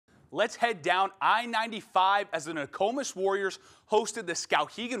let's head down I-95 as the Nokomis Warriors hosted the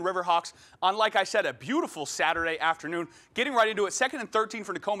Skowhegan Riverhawks on, like I said, a beautiful Saturday afternoon. Getting right into it, 2nd and 13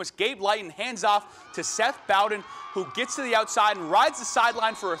 for Nokomis. Gabe Lighton hands off to Seth Bowden, who gets to the outside and rides the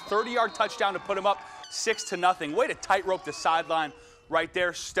sideline for a 30-yard touchdown to put him up 6-0. Way to tightrope the sideline right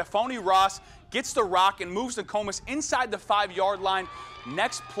there. Stephanie Ross gets the rock and moves Nokomis inside the 5-yard line.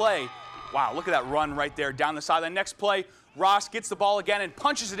 Next play, wow, look at that run right there down the sideline. Next play, Ross gets the ball again and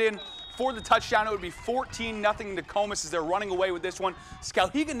punches it in for the touchdown. It would be 14-0 Nokomis as they're running away with this one.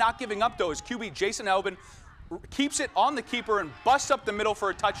 Skowhegan not giving up, though, as QB Jason Elbin keeps it on the keeper and busts up the middle for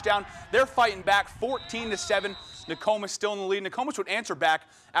a touchdown. They're fighting back 14-7. Nokomis still in the lead. Nokomis would answer back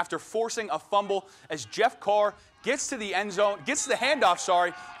after forcing a fumble as Jeff Carr gets to the end zone, gets the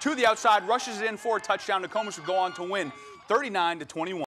handoff, to the outside, rushes it in for a touchdown. Nokomis would go on to win 39-21.